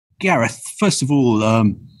Gareth, first of all,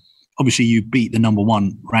 obviously you beat the number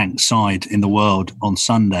one ranked side in the world on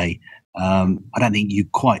Sunday. I don't think you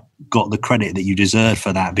quite got the credit that you deserve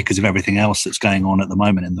for that because of everything else that's going on at the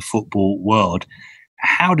moment in the football world.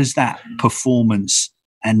 How does that performance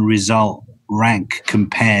and result rank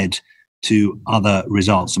compared to other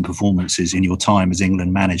results and performances in your time as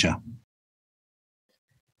England manager?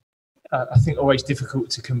 I think always difficult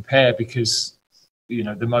to compare because, you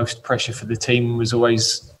know, the most pressure for the team was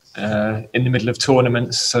always in the middle of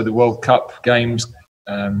tournaments. So the World Cup games,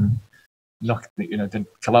 the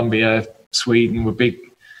Colombia, Sweden were big.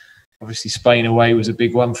 Obviously, Spain away was a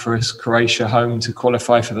big one for us. Croatia home to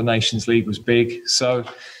qualify for the Nations League was big. So,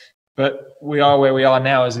 but we are where we are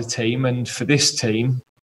now as a team. And for this team,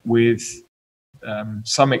 with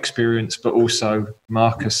some experience, but also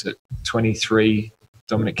Marcus at 23,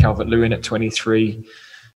 Dominic Calvert-Lewin at 23,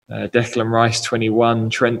 Declan Rice 21,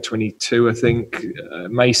 Trent 22, I think,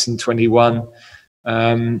 Mason 21.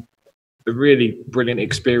 A really brilliant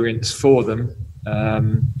experience for them.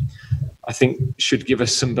 I think should give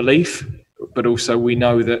us some belief, but also we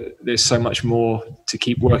know that there's so much more to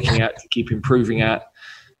keep working at, to keep improving at.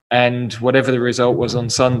 And whatever the result was on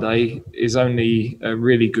Sunday is only a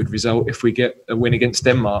really good result if we get a win against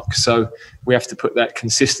Denmark. So we have to put that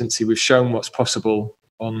consistency. We've shown what's possible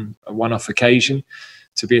on a one-off occasion.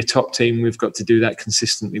 To be a top team, we've got to do that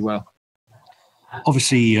consistently well.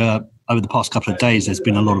 Obviously, over the past couple of days, there's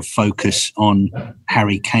been a lot of focus on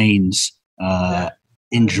Harry Kane's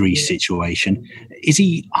injury situation. Is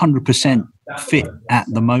he 100% fit at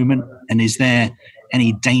the moment? And is there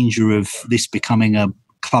any danger of this becoming a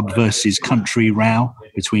club versus country row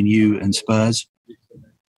between you and Spurs?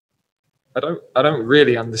 I don't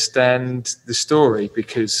really understand the story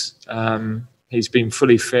because he's been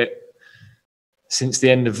fully fit since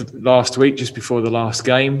the end of last week, just before the last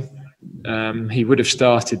game. He would have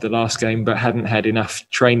started the last game, but hadn't had enough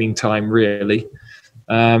training time, really.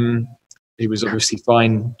 He was obviously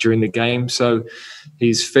fine during the game, so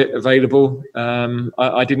he's fit, available.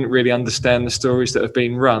 I didn't really understand the stories that have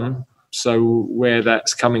been run, so where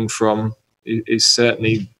that's coming from is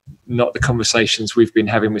certainly not the conversations we've been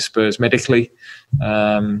having with Spurs medically,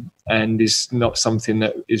 and is not something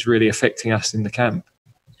that is really affecting us in the camp.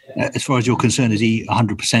 As far as you're concerned, is he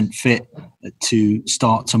 100% fit to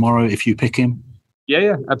start tomorrow if you pick him?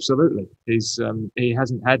 Yeah, absolutely. He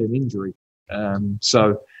hasn't had an injury,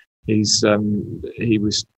 so he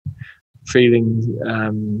was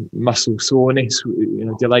feeling muscle soreness,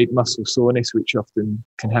 delayed muscle soreness, which often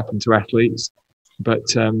can happen to athletes. But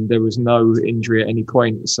there was no injury at any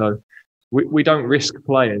point, so we don't risk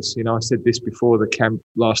players. I said this before the camp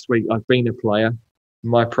last week. I've been a player.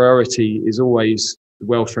 My priority is always the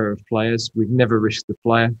welfare of players. We've never risked the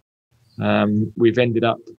player. We've ended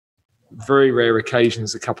up very rare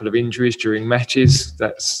occasions, a couple of injuries during matches.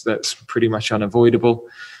 That's pretty much unavoidable.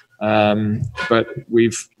 But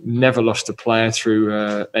we've never lost a player through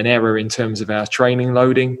an error in terms of our training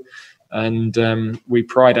loading. And we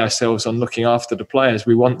pride ourselves on looking after the players.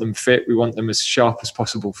 We want them fit. We want them as sharp as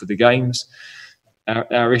possible for the games.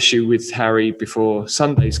 Our issue with Harry before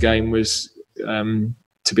Sunday's game was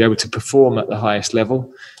to be able to perform at the highest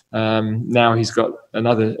level. Now he's got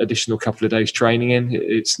another additional couple of days training in.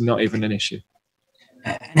 It's not even an issue.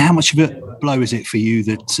 And how much of a blow is it for you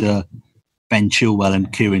that Ben Chilwell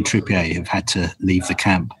and Kieran Trippier have had to leave the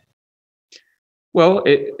camp? Well,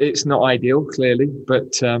 it's not ideal, clearly,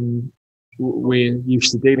 but we're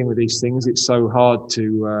used to dealing with these things. It's so hard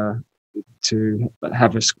to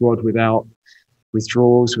have a squad without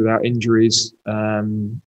withdrawals, without injuries.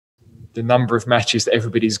 The number of matches that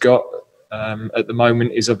everybody's got at the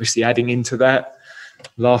moment is obviously adding into that.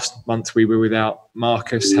 Last month we were without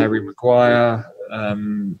Marcus, Harry Maguire,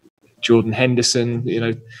 Jordan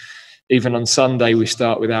Henderson. Even on Sunday we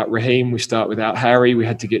start without Raheem, we start without Harry. We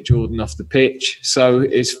had to get Jordan off the pitch, so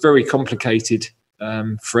it's very complicated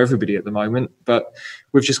for everybody at the moment. But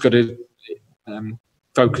we've just got to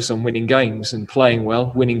focus on winning games and playing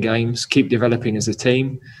well, winning games, keep developing as a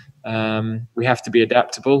team. We have to be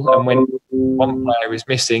adaptable, and when one player is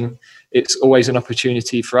missing, it's always an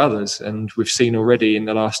opportunity for others. And we've seen already in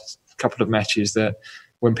the last couple of matches that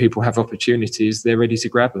when people have opportunities, they're ready to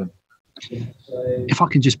grab them. If I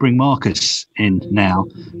can just bring Marcus in now.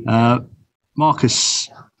 Marcus,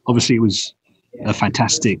 obviously it was a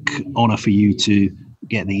fantastic honour for you to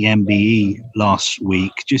get the MBE last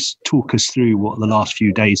week. Just talk us through what the last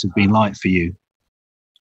few days have been like for you.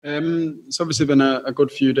 It's obviously been a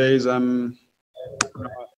good few days. I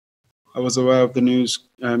was aware of the news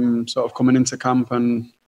sort of coming into camp,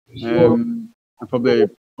 and I probably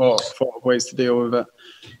thought of ways to deal with it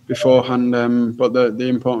beforehand. But the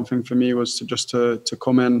important thing for me was to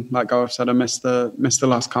come in. Like Gareth said, I missed the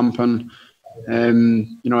last camp, and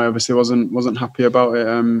I obviously wasn't happy about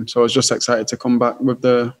it. So I was just excited to come back with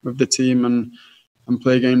the team and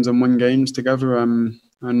play games and win games together. And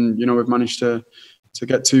we've managed to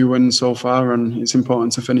get 2 wins so far, and it's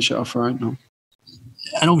important to finish it off right now.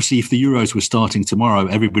 And obviously, if the Euros were starting tomorrow,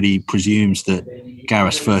 everybody presumes that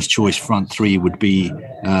Gareth's first choice front three would be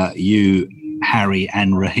you, Harry,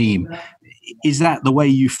 and Raheem. Is that the way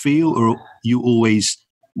you feel, or are you always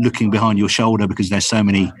looking behind your shoulder because there's so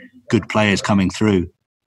many good players coming through?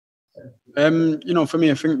 For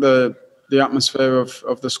me, I think the atmosphere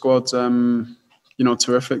of the squad's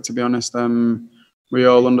terrific, to be honest. We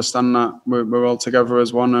all understand that we're all together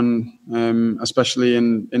as one, and especially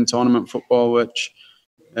in tournament football, which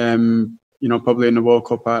probably in the World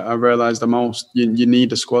Cup I realised the most. You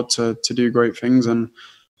need a squad to do great things, and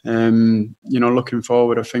looking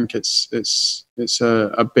forward, I think it's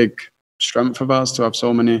a big strength of ours to have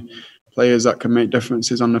so many players that can make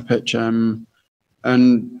differences on the pitch.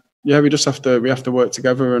 We just have to work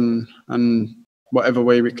together, and whatever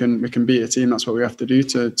way we can beat a team, that's what we have to do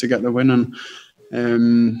to get the win.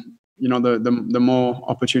 And the more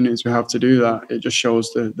opportunities we have to do that, it just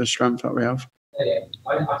shows the strength that we have.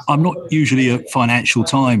 I'm not usually a Financial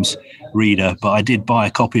Times reader, but I did buy a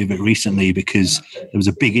copy of it recently because there was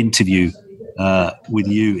a big interview with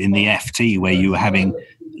you in the FT where you were having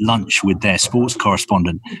lunch with their sports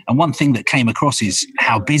correspondent. And one thing that came across is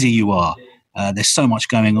how busy you are. There's so much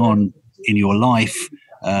going on in your life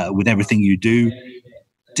with everything you do.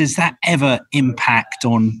 Does that ever impact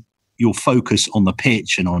on your focus on the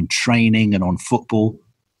pitch and on training and on football?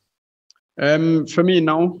 For me,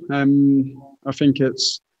 no. I think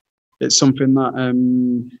it's something that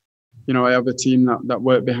I have a team that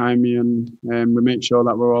work behind me, and we make sure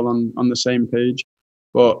that we're all on the same page.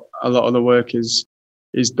 But a lot of the work is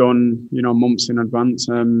done months in advance,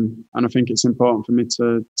 and I think it's important for me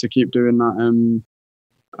to keep doing that.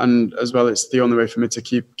 And as well, it's the only way for me to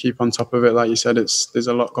keep on top of it. Like you said, there's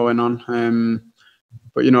a lot going on.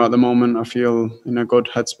 But at the moment, I feel in a good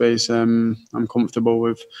headspace. I'm comfortable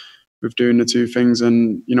with doing the two things,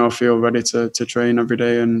 and I feel ready to train every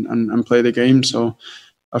day and play the game. So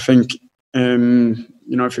I think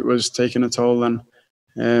if it was taking a toll, then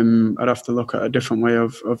I'd have to look at a different way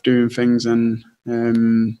of doing things, and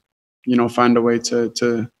find a way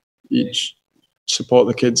to each support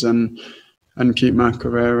the kids and keep my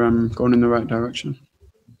career going in the right direction.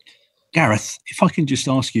 Gareth, if I can just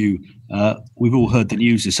ask you, we've all heard the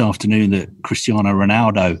news this afternoon that Cristiano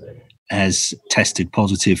Ronaldo has tested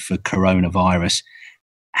positive for coronavirus.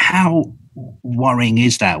 How worrying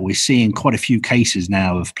is that? We're seeing quite a few cases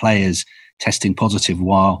now of players testing positive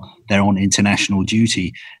while they're on international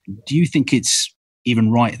duty. Do you think it's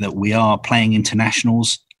even right that we are playing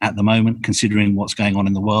internationals at the moment, considering what's going on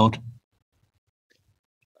in the world?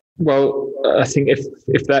 Well, I think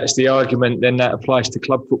if that's the argument, then that applies to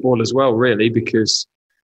club football as well, really, because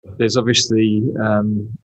there's obviously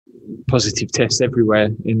positive tests everywhere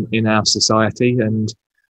in our society, and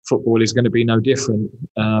football is going to be no different.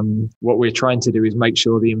 What we're trying to do is make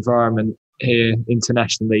sure the environment here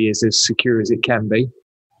internationally is as secure as it can be.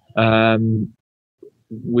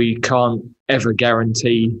 We can't ever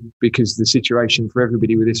guarantee, because the situation for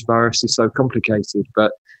everybody with this virus is so complicated,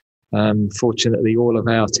 but fortunately all of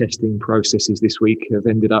our testing processes this week have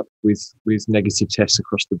ended up with negative tests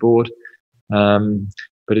across the board.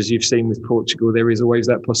 But as you've seen with Portugal, there is always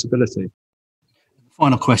that possibility.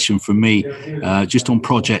 Final question from me, just on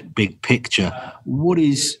Project Big Picture. What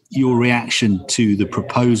is your reaction to the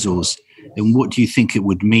proposals, and what do you think it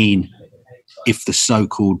would mean if the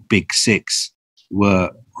so-called Big Six were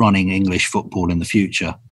running English football in the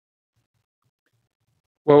future?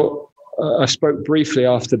 Well, I spoke briefly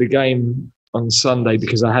after the game on Sunday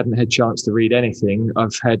because I hadn't had a chance to read anything.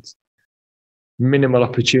 I've had minimal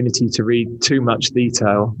opportunity to read too much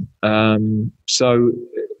detail. So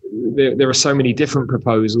there are so many different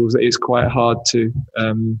proposals that it's quite hard to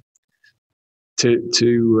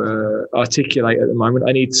articulate at the moment.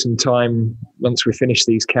 I need some time once we finish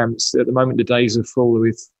these camps. At the moment, the days are full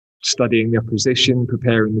with studying the opposition,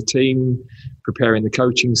 preparing the team, preparing the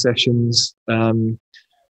coaching sessions.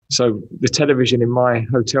 So the television in my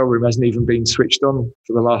hotel room hasn't even been switched on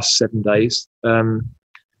for the last 7 days.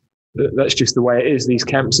 That's just the way it is. These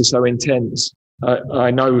camps are so intense.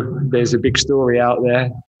 I know there's a big story out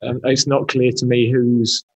there. It's not clear to me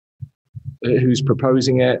who's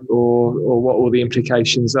proposing it or what all the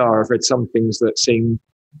implications are. I've read some things that seem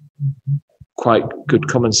quite good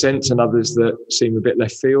common sense and others that seem a bit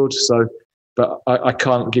left field. So but I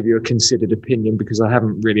can't give you a considered opinion because I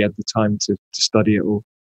haven't really had the time to study it all.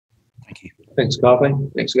 Thank you. Thanks, Gareth.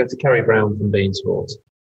 Next, we go to Kerry Brown from BeanymanSports.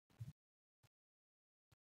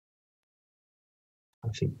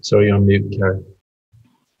 Sorry, you're on mute, Kerry.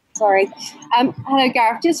 Sorry. Hello,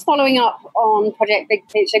 Gareth. Just following up on Project Big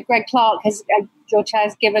Picture, Greg Clark your chair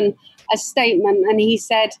has given a statement, and he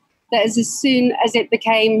said that as soon as it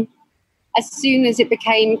became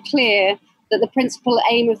clear that the principal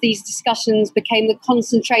aim of these discussions became the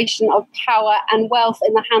concentration of power and wealth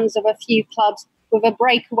in the hands of a few clubs with a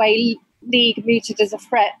breakaway league mooted as a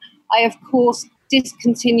threat, I of course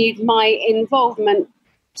discontinued my involvement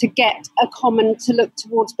to look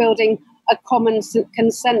towards building a common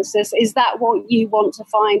consensus. Is that what you want to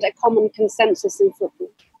find, a common consensus in football?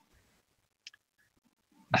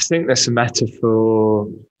 I think that's a matter for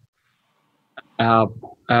our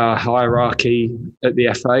hierarchy at the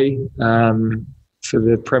FA, for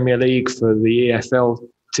the Premier League, for the EFL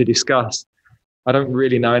to discuss. I don't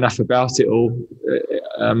really know enough about it all.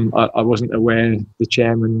 I wasn't aware the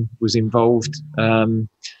chairman was involved.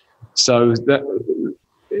 So that,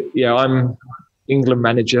 yeah, I'm England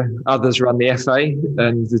manager. Others run the FA,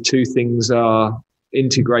 and the two things are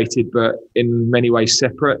integrated, but in many ways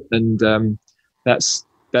separate. And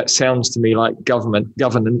that sounds to me like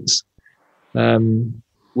governance.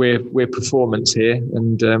 We're performance here,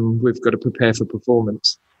 and we've got to prepare for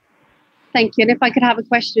performance. Thank you. And if I could have a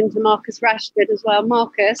question to Marcus Rashford as well.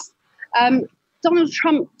 Marcus, Donald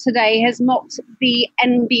Trump today has mocked the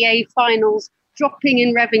NBA finals dropping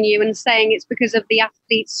in revenue and saying it's because of the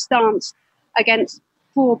athletes' stance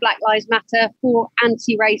for Black Lives Matter, for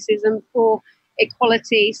anti-racism, for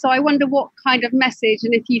equality. So I wonder what kind of message,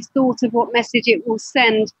 and if you've thought of what message it will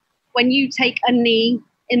send when you take a knee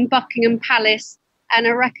in Buckingham Palace and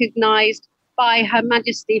are recognised by Her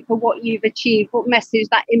Majesty for what you've achieved, what message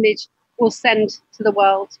that image will send to the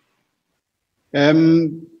world? For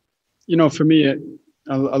me,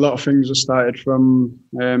 a lot of things have started from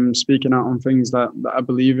speaking out on things that I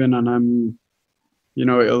believe in, and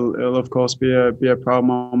it'll of course be a proud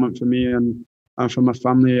moment for me and for my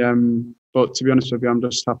family. But to be honest with you, I'm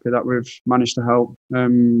just happy that we've managed to help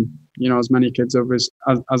as many kids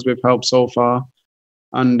as we've helped so far,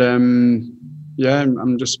 and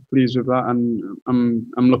I'm just pleased with that, and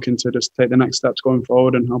I'm looking to just take the next steps going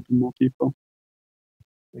forward and helping more people.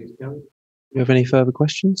 Thanks, Gary. Do you have any further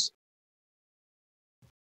questions?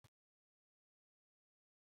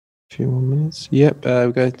 A few more minutes. Yep,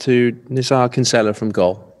 we'll go to Nizar Kinsella from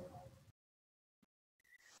Goal.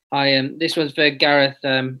 Hi, this one's for Gareth.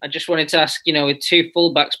 I just wanted to ask, with two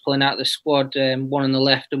fullbacks pulling out of the squad, one on the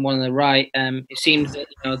left and one on the right, it seems that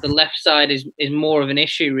the left side is more of an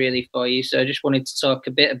issue really for you. So I just wanted to talk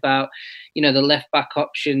a bit about, the left back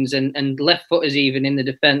options and left footers even in the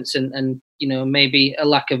defence, and maybe a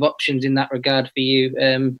lack of options in that regard for you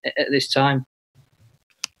at this time.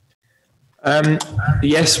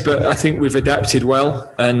 Yes, but I think we've adapted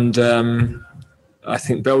well, and I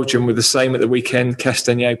think Belgium were the same at the weekend.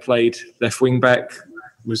 Castagnet played left wing back,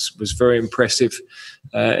 was very impressive,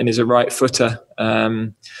 and is a right footer.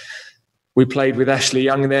 We played with Ashley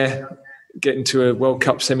Young there, getting to a World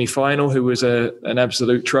Cup semi-final, who was an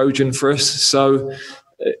absolute Trojan for us. So,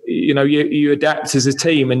 you adapt as a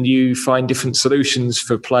team and you find different solutions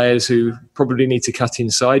for players who probably need to cut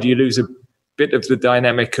inside. You lose a bit of the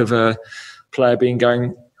dynamic of a player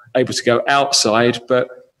able to go outside, but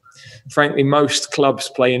frankly, most clubs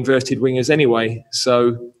play inverted wingers anyway.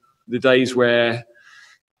 So the days where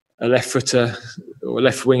a left footer or a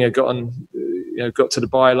left winger got to the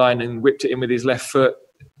byline and whipped it in with his left foot,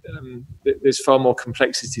 there's far more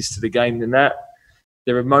complexities to the game than that.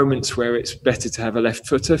 There are moments where it's better to have a left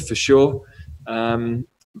footer for sure,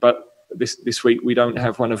 but this week we don't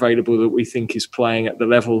have one available that we think is playing at the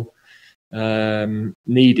level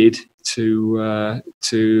needed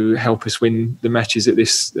to help us win the matches at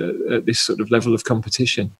this sort of level of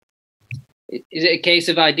competition. Is it a case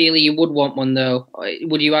of ideally you would want one though?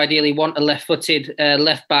 Would you ideally want a left-footed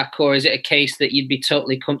left back, or is it a case that you'd be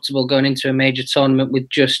totally comfortable going into a major tournament with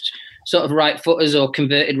just sort of right footers or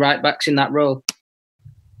converted right backs in that role?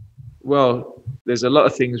 Well, there's a lot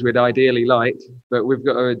of things we'd ideally like, but we've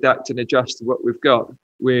got to adapt and adjust to what we've got.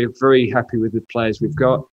 We're very happy with the players we've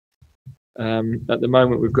got. At the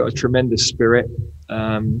moment, we've got a tremendous spirit.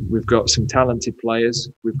 We've got some talented players.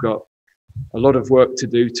 We've got a lot of work to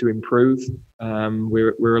do to improve.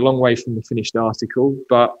 We're a long way from the finished article,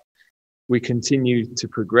 but we continue to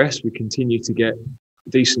progress. We continue to get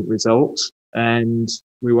decent results, and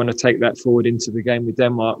we want to take that forward into the game with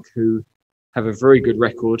Denmark, who have a very good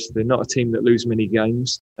record. They're not a team that lose many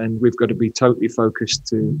games, and we've got to be totally focused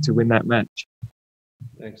to win that match.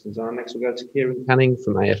 Thanks, Nazar. Next we'll go to Kieran Canning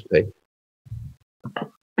from AFP.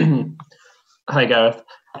 Hi, Gareth.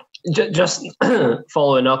 Just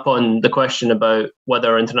following up on the question about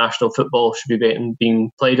whether international football should be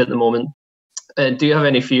being played at the moment, do you have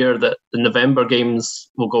any fear that the November games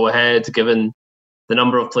will go ahead, given the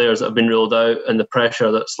number of players that have been ruled out and the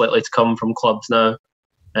pressure that's likely to come from clubs now,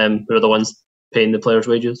 who are the ones paying the players'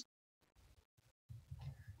 wages?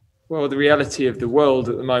 Well, the reality of the world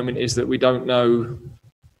at the moment is that we don't know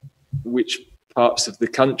which parts of the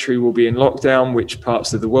country will be in lockdown, which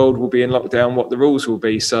parts of the world will be in lockdown, what the rules will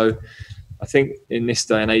be. So I think in this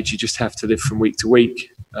day and age, you just have to live from week to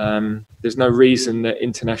week. There's no reason that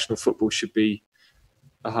international football should be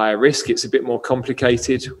a higher risk. It's a bit more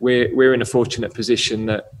complicated. We're in a fortunate position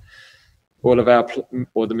that all of our,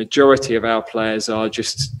 or the majority of our players are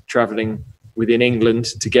just travelling within England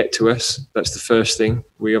to get to us. That's the first thing.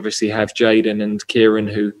 We obviously have Jaden and Kieran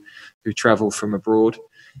who travel from abroad.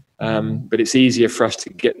 But it's easier for us to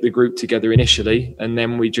get the group together initially, and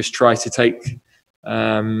then we just try to take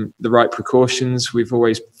the right precautions. We've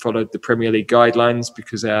always followed the Premier League guidelines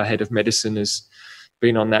because our head of medicine has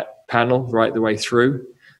been on that panel right the way through.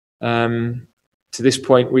 To this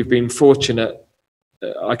point, we've been fortunate.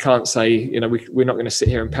 I can't say, we're not going to sit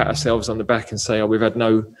here and pat ourselves on the back and say, we've had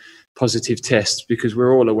no positive tests, because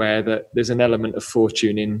we're all aware that there's an element of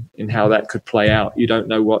fortune in how that could play out. You don't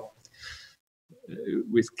know what,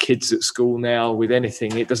 with kids at school now, with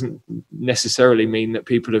anything, it doesn't necessarily mean that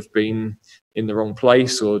people have been in the wrong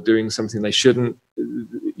place or doing something they shouldn't.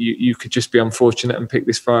 You could just be unfortunate and pick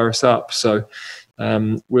this virus up. So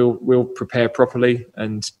we'll prepare properly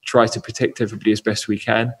and try to protect everybody as best we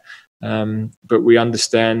can. But we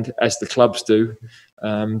understand, as the clubs do,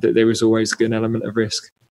 that there is always an element of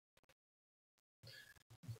risk.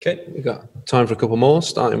 Okay, we've got time for a couple more,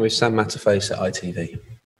 starting with Sam Matterface at ITV.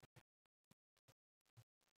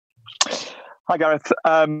 Hi, Gareth.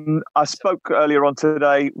 I spoke earlier on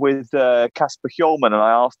today with Kasper Hjulman, and I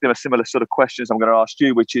asked him a similar sort of question as I'm going to ask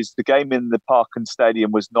you, which is the game in the Parken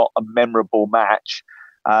Stadium was not a memorable match.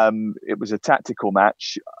 It was a tactical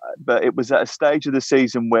match, but it was at a stage of the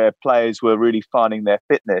season where players were really finding their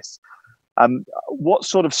fitness. What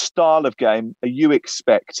sort of style of game are you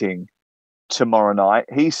expecting tomorrow night?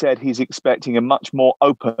 He said he's expecting a much more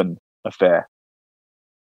open affair.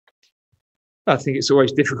 I think it's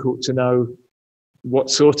always difficult to know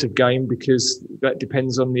what sort of game, because that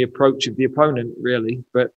depends on the approach of the opponent, really.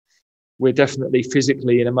 But we're definitely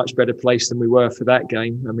physically in a much better place than we were for that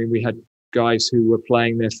game. I mean, we had guys who were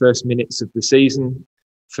playing their first minutes of the season,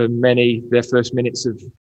 for many their first minutes of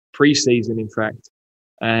pre-season, in fact.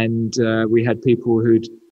 And we had people who'd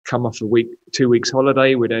come off 2 weeks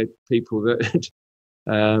holiday. We'd had people that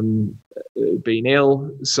had been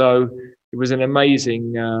ill. So it was an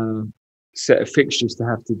amazing set of fixtures to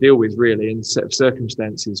have to deal with, really, and set of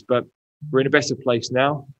circumstances. But we're in a better place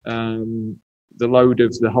now. The load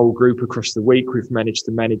of the whole group across the week, we've managed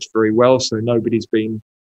to manage very well, so nobody's been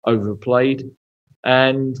overplayed,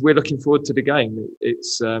 and we're looking forward to the game.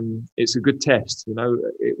 It's a good test.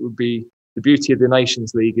 It would be, the beauty of the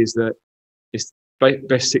Nations League is that it's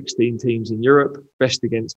best 16 teams in Europe, best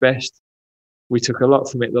against best. We took a lot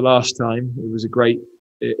from it the last time. It was a great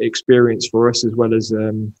experience for us, as well as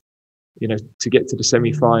to get to the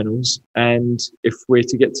semi-finals. And if we're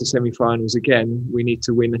to get to semi-finals again, we need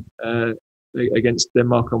to win against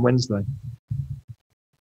Denmark on Wednesday.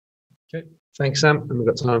 Okay, thanks, Sam. And we've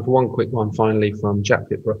got time for one quick one finally from Jack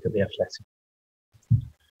Pitbrook at The Athletic.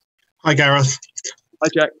 Hi, Gareth. Hi,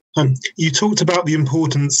 Jack. You talked about the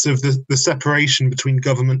importance of the separation between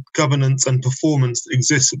governance and performance that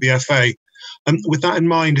exists at the FA. With that in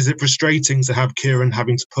mind, is it frustrating to have Kieran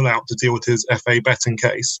having to pull out to deal with his FA betting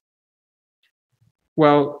case?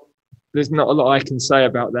 Well, there's not a lot I can say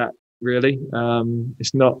about that, really.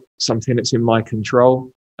 It's not something that's in my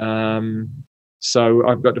control. So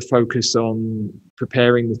I've got to focus on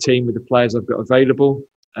preparing the team with the players I've got available.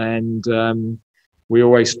 And we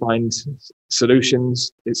always find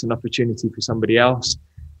solutions. It's an opportunity for somebody else.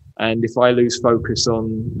 And if I lose focus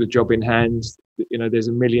on the job in hand, there's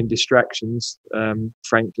a million distractions,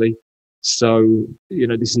 frankly. So,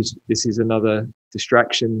 this is another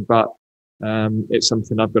distraction, but it's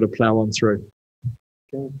something I've got to plough on through.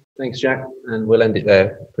 Okay. Thanks, Jack. And we'll end it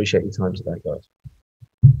there. Appreciate your time today, guys.